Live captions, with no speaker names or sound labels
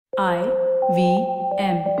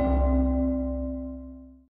IVM.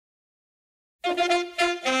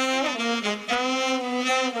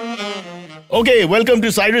 Okay, welcome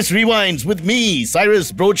to Cyrus Rewinds with me,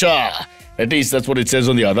 Cyrus Brocha. At least that's what it says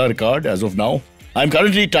on the Aadhaar card as of now. I'm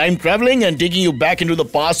currently time traveling and taking you back into the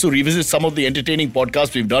past to revisit some of the entertaining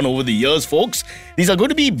podcasts we've done over the years, folks. These are going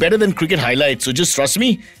to be better than cricket highlights, so just trust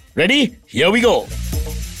me. Ready? Here we go.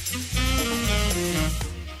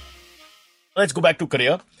 Let's go back to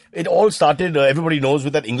career. It all started, everybody knows,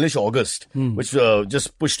 with that English August, which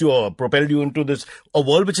just pushed you, propelled you into a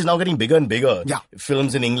world which is now getting bigger and bigger. Yeah.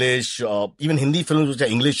 Films in English, even Hindi films which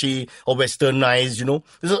are Englishy or westernized, you know.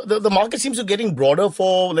 The market seems to be getting broader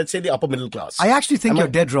for, let's say, the upper middle class. I actually think you're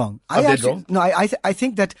dead wrong. Dead wrong? No, I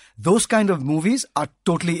think that those kind of movies are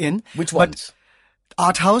totally in. Which ones? But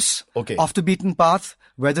art house, Okay. off the beaten path,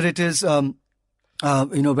 whether it is...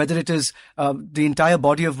 whether it is the entire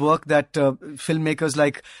body of work that filmmakers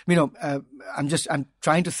like, I'm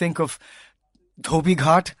trying to think of Dhobi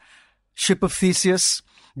Ghat, Ship of Theseus.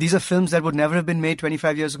 These are films that would never have been made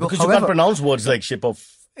 25 years ago. Because you can't pronounce words like Ship of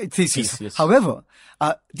Theseus. However,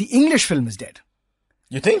 the English film is dead.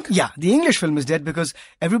 You think? Yeah, the English film is dead because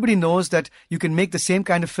everybody knows that you can make the same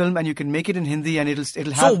kind of film and you can make it in Hindi and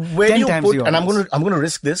it'll have So where 10 do you times put, the and audience. I'm going to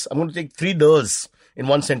risk this, I'm going to take 3 doors in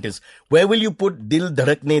one sentence. Where will you put Dil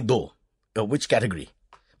Dhadakne Do? Which category?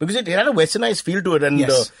 Because it had a westernized feel to it, and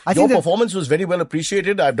Yes. I your think performance was very well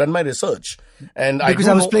appreciated. I've done my research. And Because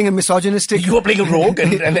I was playing a misogynistic... You were playing a rogue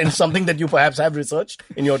and something that you perhaps have researched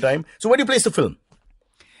in your time. So where do you place the film?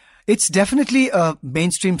 It's definitely a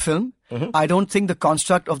mainstream film. Mm-hmm. I don't think the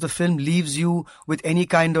construct of the film leaves you with any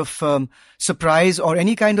kind of surprise or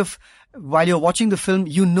any kind of... While you're watching the film,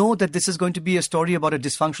 you know that this is going to be a story about a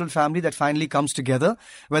dysfunctional family that finally comes together,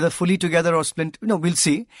 whether fully together or split, we'll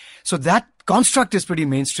see. So that construct is pretty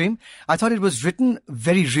mainstream. I thought it was written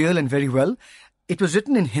very real and very well. It was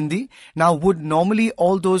written in Hindi. Now, would normally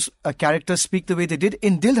all those characters speak the way they did?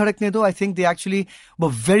 In Dil Dhadakne Do, I think they actually were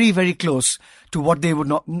very, very close to what they would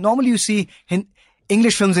not... Normally you see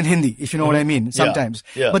English films in Hindi, if you know what I mean, sometimes.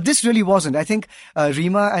 Yeah. But this really wasn't. I think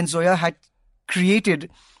Reema and Zoya had created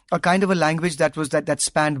a kind of a language that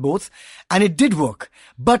spanned both, and it did work.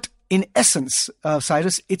 But in essence,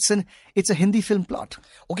 Cyrus, it's a Hindi film plot.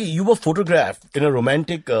 Okay, you were photographed in a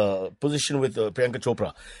romantic position with Priyanka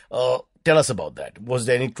Chopra. Tell us about that. Was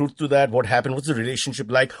there any truth to that? What happened? What's the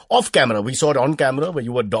relationship like? Off camera, we saw it on camera where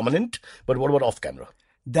you were dominant, but what about off camera?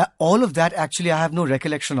 All of that, actually, I have no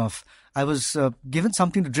recollection of. I was given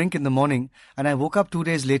something to drink in the morning, and I woke up 2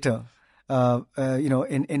 days later.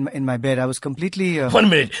 In my bed, I was completely... 1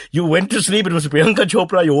 minute. You went to sleep, it was Priyanka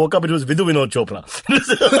Chopra. You woke up, it was Vidhu Vinod Chopra.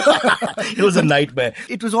 It was a nightmare.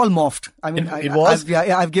 It was all morphed. I mean, It was?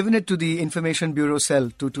 I've given it to the Information Bureau cell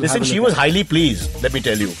to Listen, have a she look was at. highly pleased, let me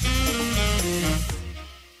tell you.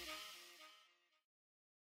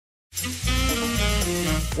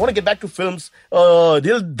 I want to get back to films.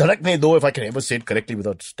 Dil Dhadakne Do, if I can ever say it correctly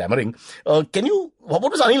without stammering. What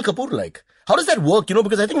was Anil Kapoor like? How does that work?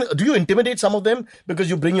 Because I think, do you intimidate some of them? Because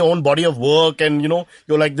you bring your own body of work and, you're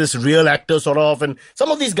like this real actor sort of. And some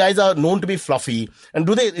of these guys are known to be fluffy. And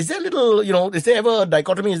is there ever a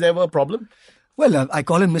dichotomy? Is there ever a problem? Well, I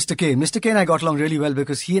call him Mr. K. Mr. K and I got along really well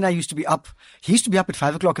because he and I used to be up. He used to be up at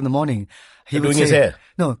 5 o'clock in the morning. He would doing say, his hair?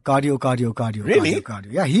 No, cardio. Really?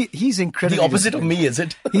 Cardio. Yeah, he's incredibly The opposite of disciplined. me, is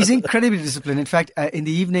it? He's incredibly disciplined. In fact, in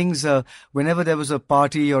the evenings, whenever there was a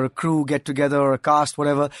party or a crew get together or a cast,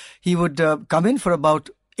 whatever, he would come in for about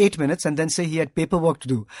 8 minutes and then say he had paperwork to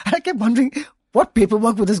do. And I kept wondering, what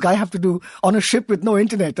paperwork would this guy have to do on a ship with no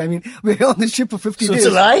internet? I mean, we're on the ship for 50 So days.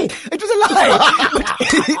 it's a lie? It was a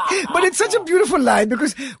lie. but it's such a beautiful lie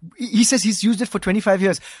because he says he's used it for 25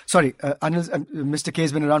 years. Sorry, Mr. K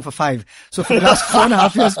has been around for 5. So for the last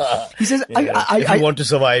 4.5 years, he says, if you want to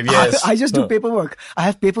survive, yes. I just do paperwork. I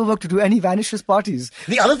have paperwork to do, and he vanishes parties.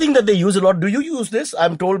 The other thing that they use a lot, do you use this?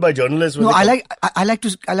 I'm told by journalists. No, I like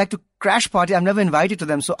to crash party. I'm never invited to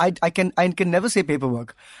them, so I can never say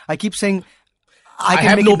paperwork. I keep saying, I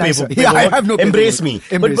have make no it nicer. paper. Yeah, I have no Embrace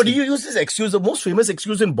paperwork. me. Embrace But do me. you use this excuse? The most famous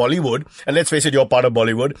excuse in Bollywood, and let's face it, you're part of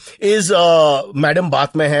Bollywood, is Madam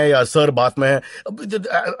Bath mein hai ya Sir Bath mein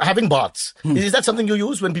hai. Having baths. Is that something you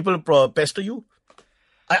use when people pester you?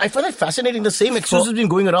 I find that fascinating. The same excuse has been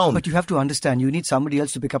going around. But you have to understand, you need somebody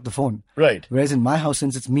else to pick up the phone. Right. Whereas in my house,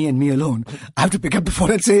 since it's me and me alone, I have to pick up the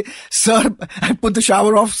phone and say, sir, I put the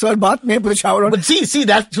shower off. Sir, bath mein, put the shower on. But see,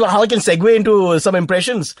 that's how I can segue into some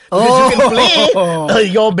impressions. Because you can play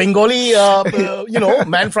your Bengali,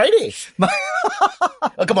 Man Friday.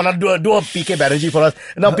 Come on, do a PK Banerjee for us.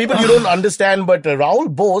 Now, people, you don't understand, but Rahul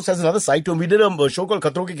Bose has another side to him. We did a show called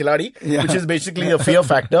Khatron Ke Khiladi, which is basically a fear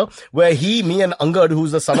factor, where me and Angad,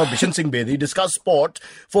 who's the son of Bishan Singh Bedi, discussed sport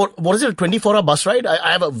for, what is it, a 24-hour bus ride?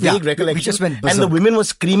 I have a vague recollection. We just went and the women were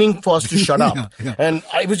screaming for us to shut up. And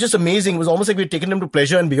it was just amazing. It was almost like we'd taken them to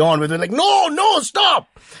Pleasure and Beyond, where they're like, no, stop!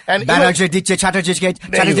 And Banerjee diche, Chatterjee diche,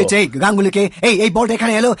 Ganguly ke, hey, ball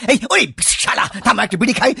ekhane elo, hey, oi, shala, tama ekটু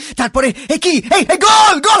বিড়ি খাই, তারপরে, hey, কি, hey,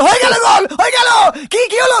 goal, হয়ে গেল, কি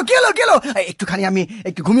হলো, একটুখানি আমি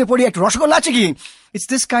একটু ঘুমিয়ে পড়ি, একটু রসগোল্লা আছে কি? It's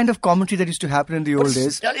this kind of commentary that used to happen in the old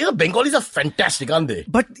days. Yeah, Bengalis are fantastic, aren't they?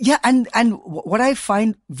 But yeah, and what I find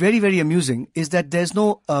very, very amusing is that there's no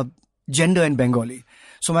gender in Bengali.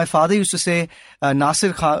 So my father used to say,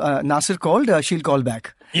 Nasir called, she'll call back.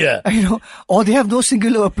 Yeah. Or they have no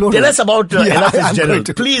singular plural. Tell us about Ella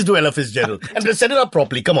Fitzgerald. Please do Ella Fitzgerald. And set it up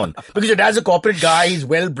properly, come on. Because your dad's a corporate guy, he's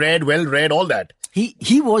well-bred, well-read, all that.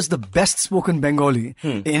 He was the best spoken Bengali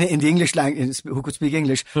in the English language, who could speak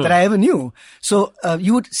English, that I ever knew. So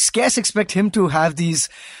you would scarce expect him to have these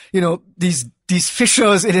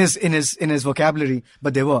fissures in his vocabulary,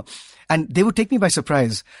 but they were. And they would take me by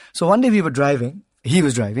surprise. So one day we were driving, he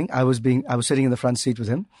was driving, I was sitting in the front seat with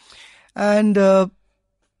him, and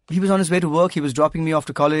he was on his way to work, he was dropping me off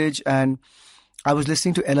to college, and I was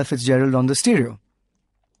listening to Ella Fitzgerald on the stereo.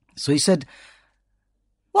 So he said,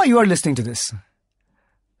 "Why you are listening to this?"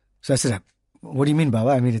 So I said, "What do you mean,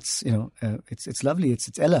 Baba? I mean, it's it's lovely.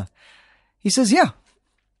 It's Ella." He says, "Yeah."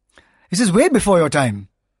 He says, "Way before your time."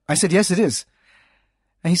 I said, "Yes, it is."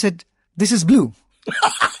 And he said, "This is blue."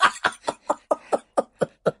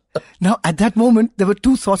 Now, at that moment, there were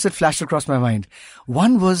two thoughts that flashed across my mind.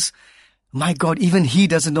 One was, my God, even he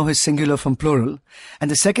doesn't know his singular from plural. And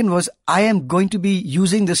the second was, I am going to be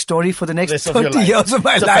using this story for the next 30 years of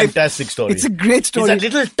my life. It's a fantastic story. It's a great story. It's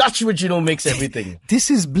that little touch which, makes everything. This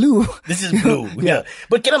is blue. This is blue, yeah.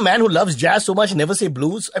 But can a man who loves jazz so much never say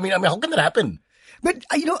blues? I mean, how can that happen? But,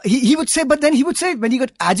 he would say, but then he would say, when he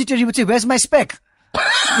got agitated, he would say, "Where's my spec?"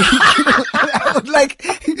 I was like,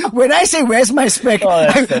 when I say, "Where's my spec?"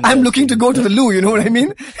 I'm looking to go to the loo, you know what I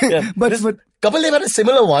mean? Yeah. But Kapil Dev had a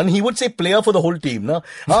similar one. He would say player for the whole team. No?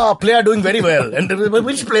 Player doing very well. And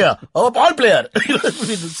which player? All player.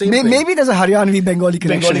 Maybe there's a Haryanvi Bengali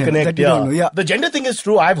connection. Yeah. The gender thing is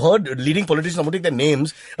true. I've heard leading politicians, I'm putting their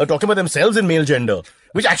names, talking about themselves in male gender,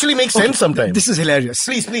 which actually makes sense sometimes. This is hilarious.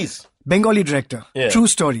 Please. Bengali director, true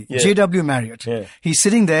story, J.W. Marriott. He's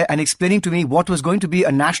sitting there and explaining to me what was going to be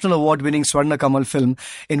a national award-winning Swarna Kamal film,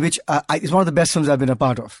 in which it's one of the best films I've been a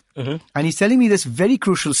part of. Mm-hmm. And he's telling me this very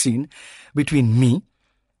crucial scene between me,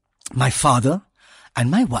 my father, and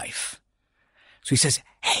my wife. So he says,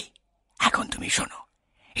 "Hey, এখন তুমি শোনো,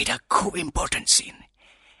 এটা খুব important scene.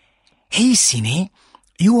 Hey, scene,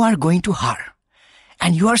 you are going to her,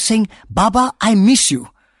 and you are saying, 'Baba, I miss you.'"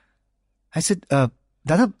 I said,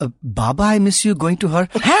 "Dada, Baba, I miss you," going to her.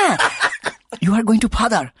 You are going to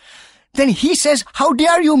father. Then he says, "How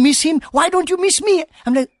dare you miss him? Why don't you miss me?"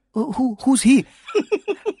 I'm like, who's he?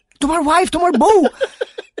 Tomar wife, tomar bow.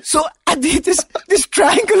 So at this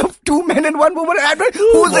triangle of two men and one woman,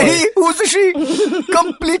 who's the he? Who's the she?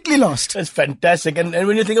 Completely lost. That's fantastic. And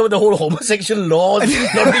when you think about the whole homosexual laws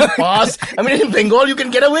not being passed, I mean, in Bengal you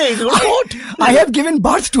can get away. You go to court. I have given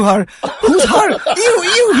birth to her. Who's her? You.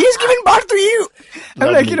 He's given birth to you.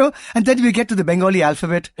 I'm like, and then we get to the Bengali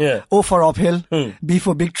alphabet. Yeah. O for uphill, B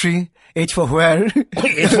for big tree, H for where.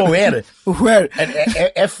 H for where? Where? And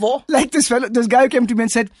F for? Like this guy who came to me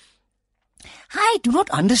and said, "I do not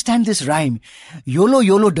understand this rhyme.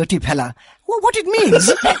 YOLO, dirty fella." What it means?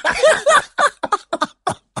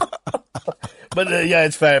 But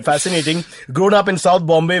it's fascinating. Grown up in South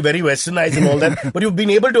Bombay, very westernized and all that. But you've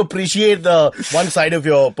been able to appreciate the one side of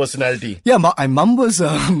your personality. Yeah, my mum was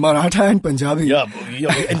Maratha and Punjabi. Yeah.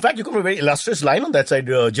 In fact, you come from a very illustrious line on that side.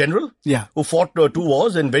 General. Yeah. Who fought 2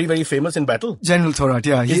 wars and very, very famous in battle. General Thorat,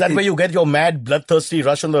 yeah. Is that where you get your mad, bloodthirsty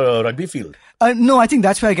rush on the rugby field? No, I think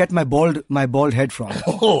that's where I get my bald head from.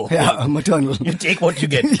 Oh. Yeah, maternal. You take what you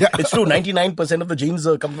get. Yeah. It's true. 99% of the genes,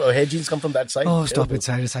 hair genes come from that side. Oh, stop it,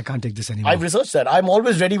 Cyrus. I can't take this anymore. I've researched that. I'm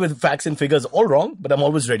always ready with facts and figures. All wrong, but I'm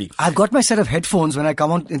always ready. I've got my set of headphones when I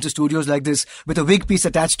come on into studios like this with a wig piece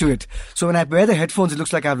attached to it. So when I wear the headphones, it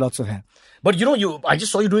looks like I have lots of hair. But I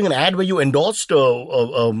just saw you doing an ad where you endorsed. We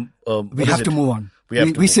have to move on.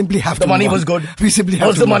 We simply have to. The money move on. was good. We simply have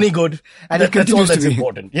Was to. the move money on. good? And it That's all continues to that's be.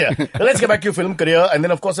 important. Yeah. Now let's get back to your film career. And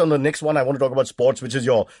then, of course, on the next one, I want to talk about sports, which is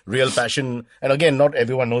your real passion. And again, not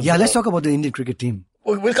everyone knows. Yeah, let's talk about the Indian cricket team.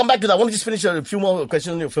 We'll come back to that. I want to just finish a few more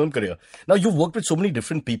questions on your film career. Now, you've worked with so many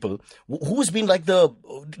different people. Who's been like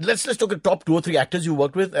let's talk about top 2 or 3 actors you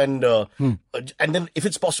worked with, and then, if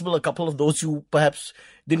it's possible, a couple of those you perhaps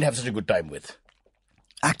didn't have such a good time with.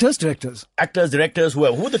 Actors, directors. Actors, directors,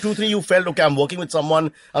 whoever. Who are the 2, 3 you felt, okay, I'm working with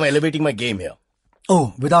someone, I'm elevating my game here?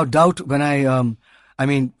 Oh, without doubt, when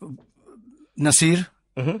Nasir,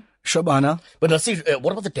 Shabana. But Nasir,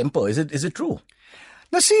 what about the temper? Is it true?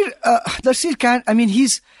 Nasir can't.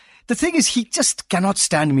 The thing is, he just cannot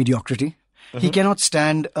stand mediocrity. He cannot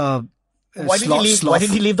stand. Why did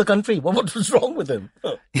he leave the country? What was wrong with him?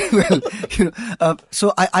 Well,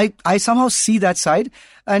 so I somehow see that side,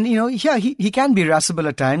 and yeah, he can be irascible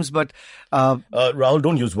at times, but Rahul,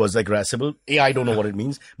 don't use words like irascible. A, I don't know what it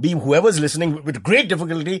means. B, whoever's listening with great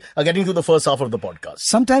difficulty are getting through the first half of the podcast.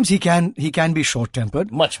 Sometimes he can be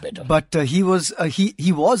short-tempered. Much better. But he was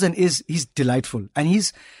and he's delightful, and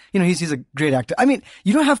he's a great actor. I mean,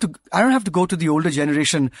 I don't have to go to the older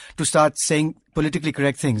generation to start saying politically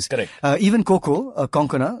correct things. Correct. Even Coco,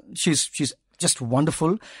 Konkona, she's just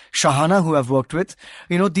wonderful. Shahana, who I've worked with,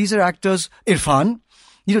 these are actors. Irfan,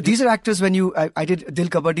 these are actors. When I did Dil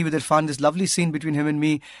Kabaddi with Irfan, this lovely scene between him and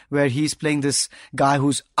me, where he's playing this guy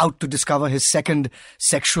who's out to discover his second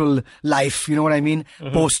sexual life. You know what I mean?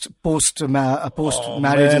 Post marriage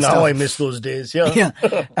and stuff. Now I miss those days. Yeah. Yeah.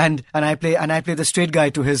 And I play the straight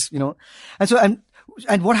guy to his, and so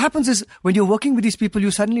and what happens is, when you're working with these people,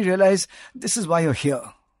 you suddenly realize this is why you're here.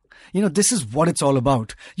 This is what it's all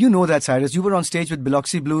about. You know that, Cyrus. You were on stage with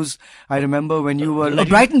Biloxi Blues. I remember when you were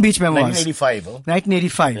Brighton Beach Memoirs. 1985. Huh?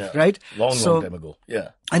 1985, yeah. right? Long time ago.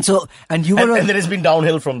 Yeah. And you were, and then it's been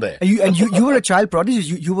downhill from there. You were a child prodigy.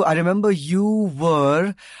 You were. I remember you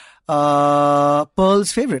were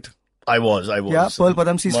Pearl's favorite. I was. Yeah, Pearl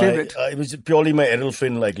Padamsi's favorite. It was purely my Errol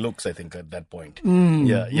Flynn looks, I think, at that point.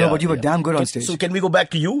 Yeah. No, but you were damn good on stage. So can we go back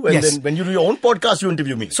to you? And yes. then when you do your own podcast, you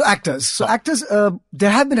interview me. So actors. There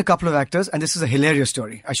have been a couple of actors, and this is a hilarious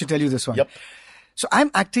story. I should tell you this one. Yep. So I'm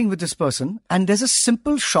acting with this person, and there's a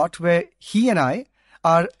simple shot where he and I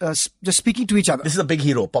are just speaking to each other. This is a big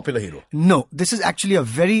hero, popular hero. No, this is actually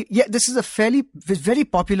this is a very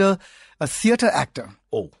popular theatre actor.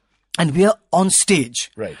 Oh. And we are on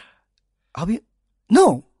stage. Right. Are we?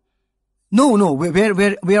 No.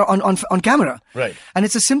 We are on camera. Right. And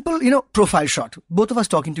it's a simple, profile shot. Both of us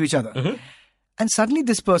talking to each other. Mm-hmm. And suddenly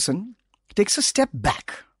this person takes a step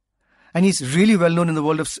back. And he's really well known in the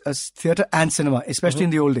world of theatre and cinema, especially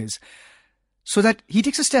in the old days. So that he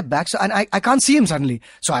takes a step back. And I can't see him suddenly.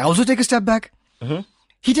 So I also take a step back. Mm-hmm.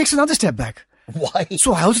 He takes another step back. Why?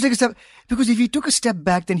 So I also take a step, because if he took a step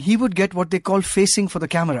back, then he would get what they call facing for the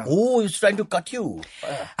camera. Oh, he's trying to cut you.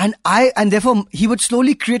 And therefore he would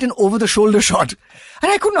slowly create an over the shoulder shot. And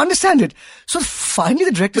I couldn't understand it. So finally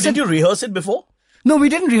the director said, did you rehearse it before? No, we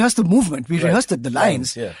didn't rehearse the movement. We rehearsed the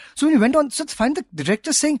lines. Yeah. So when we went on, so finally the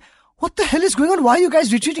director saying, what the hell is going on? Why are you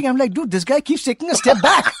guys retreating? I'm like, dude, this guy keeps taking a step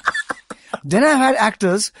back. Then I had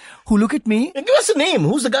actors who look at me. Give us a name.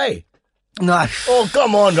 Who's the guy? No. Oh,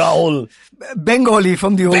 come on, Rahul. Bengali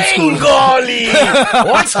from the old school. Bengali!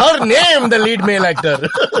 What's her name, the lead male actor?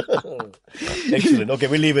 Excellent. Okay,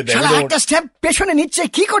 we'll leave it there. Actor step পেছনে নিচ্ছে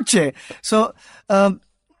কি করছে? So,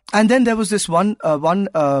 and then there was this one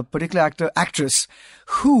particular actress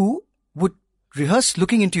who would rehearse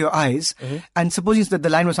looking into your eyes, and supposing that the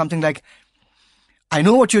line was something like, I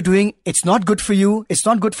know what you're doing, it's not good for you, it's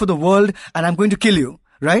not good for the world, and I'm going to kill you,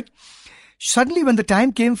 right? Suddenly, when the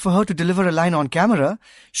time came for her to deliver a line on camera,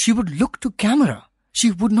 she would look to camera. She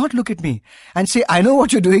would not look at me and say, I know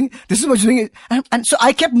what you're doing, this is what you're doing. And so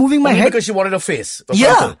I kept moving my head. Because she wanted a face.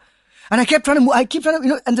 Yeah. And I kept trying to move,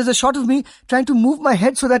 and there's a shot of me trying to move my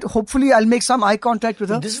head so that hopefully I'll make some eye contact with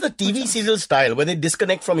her. This is the TV serial style where they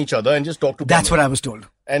disconnect from each other and just talk to That's camera. what I was told.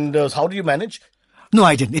 And how did you manage? No,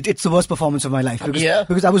 I didn't. It's the worst performance of my life.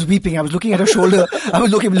 Because I was weeping. I was looking at her shoulder. I was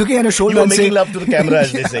looking at her shoulder. You were making love to the camera,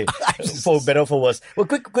 as they say. For better or for worse. Well,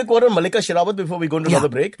 quick word on Malika Sherawat before we go into another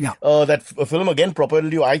break. Yeah. That film again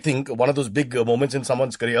propelled you, I think, one of those big moments in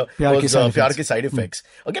someone's career was Pyar Ke Side Effects.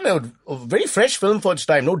 Again, a very fresh film for its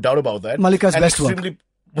time, no doubt about that. Malika's best work.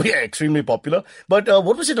 Yeah, extremely popupe. But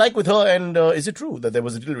what was it like with her? And is it true that there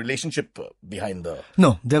was a little relationship behind the...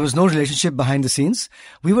 No, there was no relationship behind the scenes.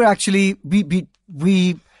 We were actually...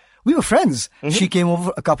 We were friends. She came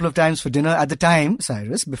over a couple of times for dinner at the time,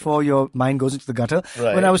 Cyrus, before your mind goes into the gutter,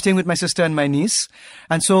 when I was staying with my sister and my niece.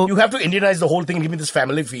 And so... You have to Indianize the whole thing and give me this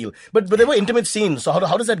family feel. But there were intimate scenes. So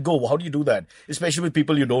how does that go? How do you do that? Especially with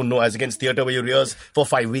people you don't know, as against theatre where you rehearse for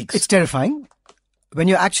 5 weeks. It's terrifying. When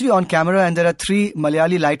you're actually on camera and there are 3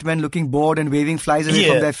 Malayali light men looking bored and waving flies away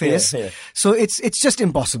from their face. So it's just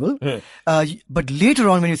impossible. But later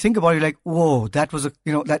on, when you think about it, you're like, whoa, that was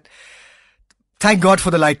thank God for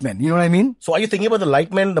the light men. You know what I mean? So are you thinking about the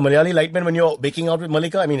light men, the Malayali light men, when you're baking out with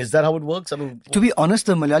Malika? I mean, is that how it works? I mean, to be honest,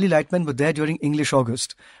 the Malayali light men were there during English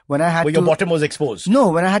August. When I had your bottom was exposed? No,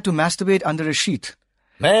 when I had to masturbate under a sheet.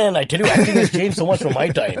 Man, I tell you, acting has changed so much from my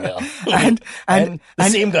time. Yeah. and the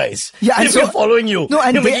same guys. Yeah, and they're following you. No,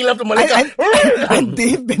 and you're making love to Malika. And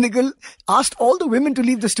Dave Benegal asked all the women to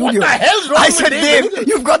leave the studio. What the hell's wrong I with said, Dave,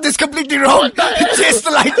 you've got this completely wrong. Chase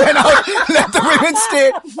the light men out. Let the women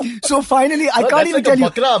stay. So finally, I can't even tell you.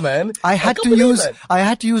 Bakra, man. I had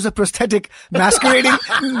to use a prosthetic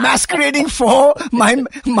masquerading for my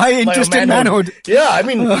interest in manhood. Yeah, I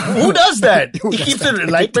mean, who does that? He keeps the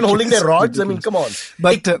light men holding their rods. I mean, come on.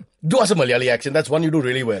 But do us a Malayali accent. That's one you do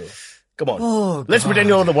really well. Come on. Let's pretend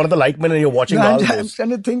you're one of the light men and you're watching Rahul. I'm trying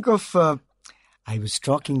to think of... I was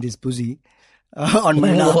stroking this pussy on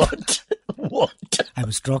my lap. What? I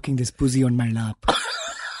was stroking this pussy on my lap.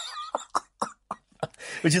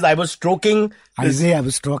 Which is, I was stroking... I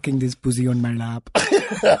was stroking this pussy on my lap.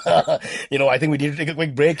 I think we need to take a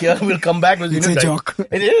quick break here. We'll come back. It's a joke.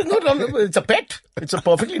 It's a pet. It's a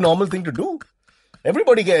perfectly normal thing to do.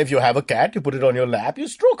 Everybody, if you have a cat, you put it on your lap, you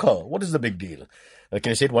stroke her. What is the big deal?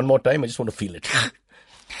 Can I say it one more time? I just want to feel it.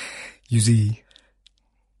 You see,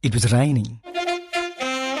 it was raining.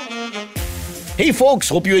 Hey folks,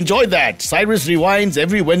 hope you enjoyed that. Cyrus Rewinds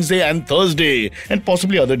every Wednesday and Thursday. And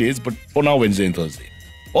possibly other days, but for now Wednesday and Thursday.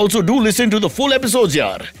 Also do listen to the full episodes,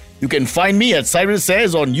 yaar. You can find me at Cyrus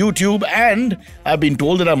Says on YouTube, and I've been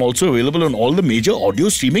told that I'm also available on all the major audio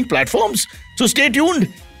streaming platforms. So stay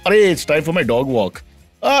tuned. Arey, it's time for my dog walk.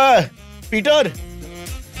 Peter,